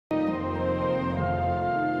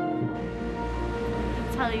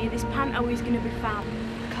tell you, this panto is going to be fab.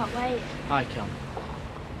 Can't wait. I can.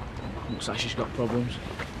 Looks like she's got problems.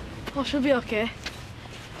 Oh, she'll be okay.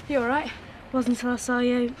 You all right? Wasn't until I saw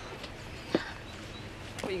you.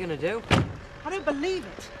 What are you going to do? I don't believe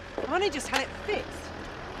it. I've only just had it fixed.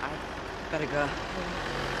 I better go.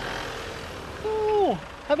 Oh,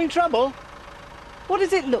 having trouble? What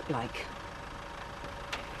does it look like?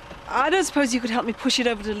 I don't suppose you could help me push it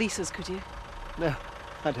over to Lisa's, could you? No,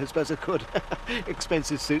 I don't suppose I could.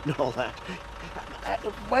 Expensive suit and all that.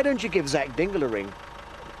 Why don't you give Zach Dingle a ring?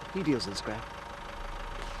 He deals in scrap.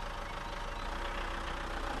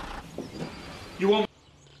 You want...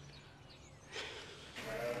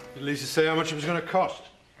 Did Lisa say how much it was going to cost?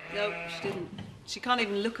 No, she didn't. She can't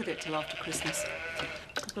even look at it till after Christmas.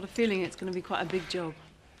 I've got a feeling it's going to be quite a big job.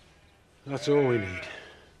 That's all we need.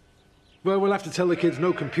 Well, we'll have to tell the kids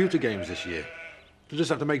no computer games this year. We'll just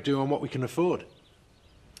have to make do on what we can afford.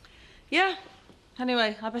 Yeah.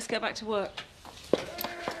 Anyway, I best get back to work. Is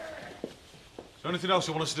there anything else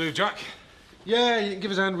you want us to do, Jack? Yeah, you can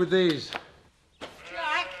give us a hand with these.